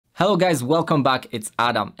Hello guys, welcome back, it's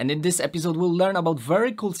Adam, and in this episode we'll learn about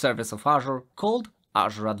very cool service of Azure called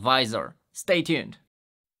Azure Advisor. Stay tuned!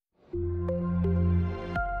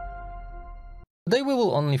 Today we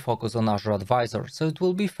will only focus on Azure Advisor, so it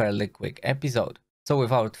will be a fairly quick episode. So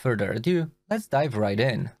without further ado, let's dive right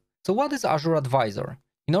in. So what is Azure Advisor?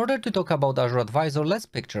 In order to talk about Azure Advisor, let's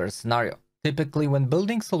picture a scenario. Typically when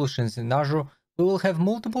building solutions in Azure, we will have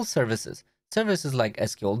multiple services like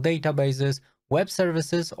SQL databases, web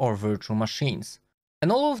services, or virtual machines. And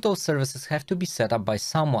all of those services have to be set up by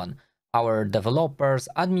someone, our developers,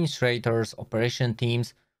 administrators, operation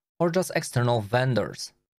teams, or just external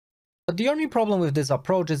vendors. But the only problem with this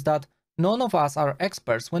approach is that none of us are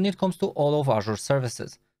experts when it comes to all of Azure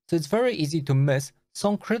services, so it's very easy to miss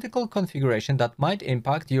some critical configuration that might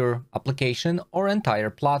impact your application or entire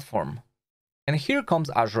platform. And here comes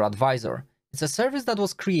Azure Advisor. It's a service that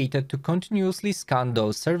was created to continuously scan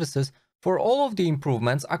those services for all of the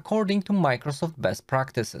improvements according to Microsoft best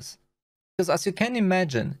practices. Because as you can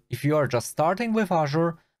imagine, if you are just starting with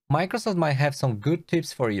Azure, Microsoft might have some good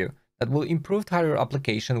tips for you that will improve how your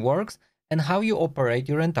application works and how you operate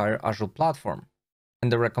your entire Azure platform.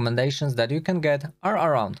 And the recommendations that you can get are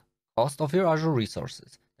around cost of your Azure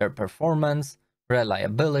resources, their performance,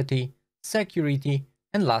 reliability, security,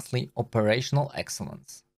 and lastly, operational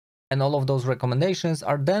excellence. And all of those recommendations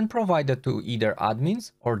are then provided to either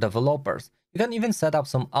admins or developers. You can even set up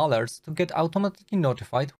some alerts to get automatically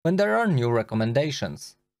notified when there are new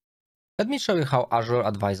recommendations. Let me show you how Azure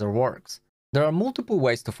Advisor works. There are multiple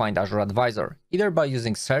ways to find Azure Advisor, either by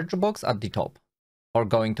using search box at the top, or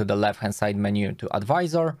going to the left-hand side menu to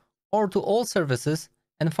Advisor, or to All Services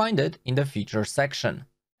and find it in the Features section,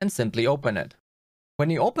 and simply open it. When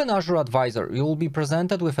you open Azure Advisor, you will be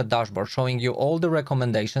presented with a dashboard showing you all the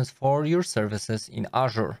recommendations for your services in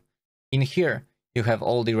Azure. In here, you have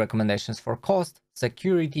all the recommendations for cost,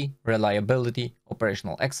 security, reliability,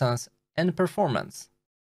 operational excellence, and performance.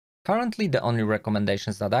 Currently, the only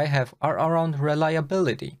recommendations that I have are around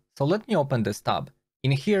reliability. So let me open this tab.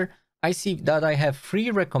 In here, I see that I have 3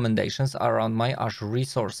 recommendations around my Azure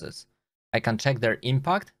resources. I can check their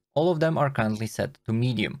impact. All of them are currently set to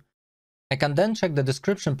medium. I can then check the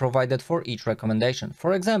description provided for each recommendation.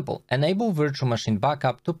 For example, enable virtual machine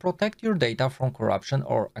backup to protect your data from corruption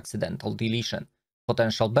or accidental deletion.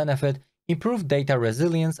 Potential benefit, improve data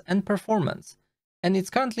resilience and performance. And it's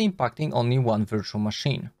currently impacting only one virtual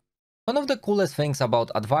machine. One of the coolest things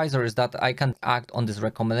about Advisor is that I can act on this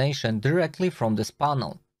recommendation directly from this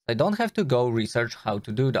panel. I don't have to go research how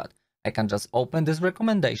to do that. I can just open this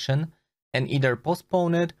recommendation and either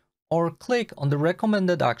postpone it or click on the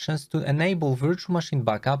recommended actions to enable virtual machine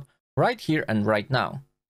backup right here and right now.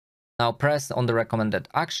 Now press on the recommended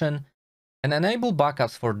action and enable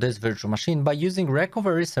backups for this virtual machine by using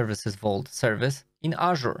Recovery Services Vault service in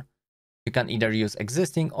Azure. You can either use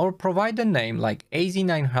existing or provide a name like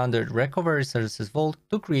AZ-900 Recovery Services Vault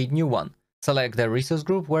to create new one. Select the resource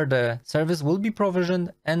group where the service will be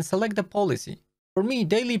provisioned and select the policy. For me,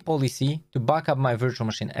 daily policy to backup my virtual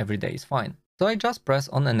machine every day is fine. So I just press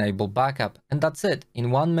on enable backup and that's it.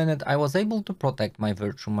 In 1 minute I was able to protect my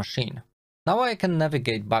virtual machine. Now I can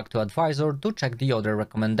navigate back to Advisor to check the other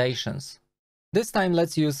recommendations. This time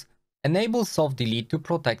let's use enable soft delete to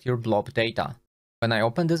protect your blob data. When I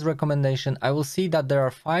open this recommendation, I will see that there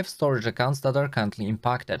are 5 storage accounts that are currently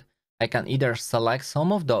impacted. I can either select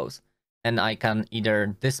some of those and I can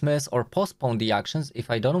either dismiss or postpone the actions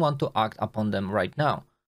if I don't want to act upon them right now.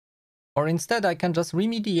 Or instead I can just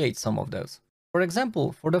remediate some of those. For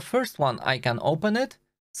example, for the first one, I can open it,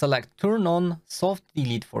 select turn on soft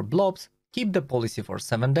delete for blobs, keep the policy for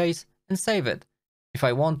 7 days and save it. If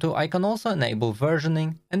I want to, I can also enable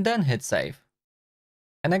versioning and then hit save.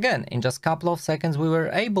 And again, in just a couple of seconds, we were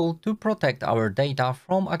able to protect our data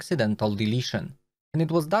from accidental deletion. And it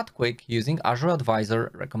was that quick using Azure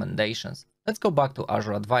Advisor recommendations. Let's go back to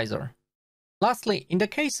Azure Advisor. Lastly, in the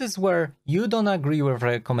cases where you don't agree with a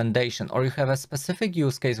recommendation or you have a specific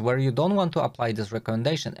use case where you don't want to apply this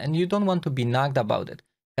recommendation and you don't want to be nagged about it,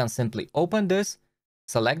 you can simply open this,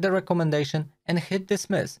 select the recommendation and hit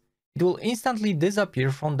dismiss. It will instantly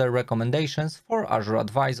disappear from the recommendations for Azure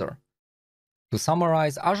Advisor. To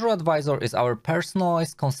summarize, Azure Advisor is our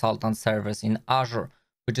personalized consultant service in Azure,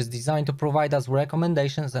 which is designed to provide us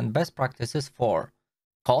recommendations and best practices for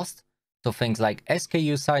cost, so things like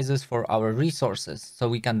SKU sizes for our resources, so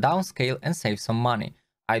we can downscale and save some money,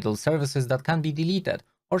 idle services that can be deleted,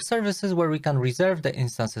 or services where we can reserve the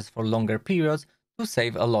instances for longer periods to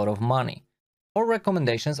save a lot of money. Or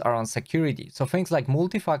recommendations around security, so things like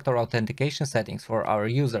multi-factor authentication settings for our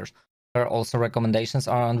users. There are also recommendations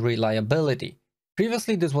around reliability.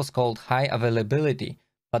 Previously this was called high availability,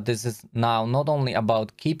 But this is now not only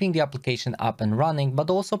about keeping the application up and running, but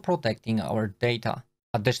also protecting our data.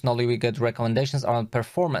 Additionally, we get recommendations around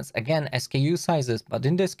performance, again SKU sizes, but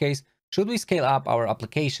in this case, should we scale up our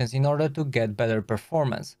applications in order to get better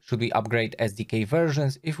performance? Should we upgrade SDK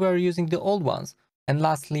versions if we are using the old ones? And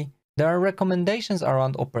lastly, there are recommendations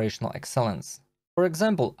around operational excellence. For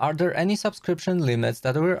example, are there any subscription limits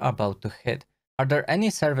that we're about to hit? Are there any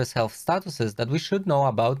service health statuses that we should know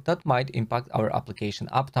about that might impact our application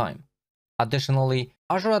uptime? Additionally,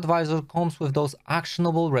 Azure Advisor comes with those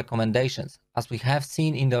actionable recommendations. As we have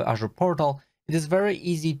seen in the Azure portal, it is very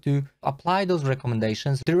easy to apply those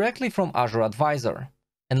recommendations directly from Azure Advisor.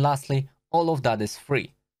 And lastly, all of that is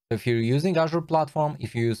free. So if you're using Azure platform,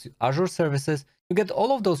 if you use Azure services, you get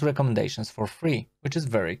all of those recommendations for free, which is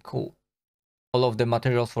very cool. All of the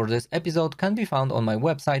materials for this episode can be found on my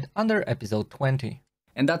website under episode 20.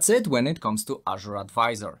 And that's it when it comes to Azure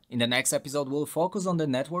Advisor. In the next episode, we'll focus on the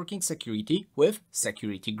networking security with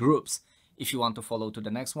security groups. If you want to follow to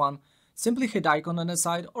the next one, simply hit icon on the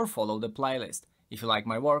side or follow the playlist. If you like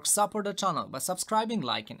my work, support the channel by subscribing,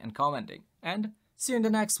 liking and commenting. And see you in the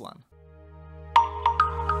next one.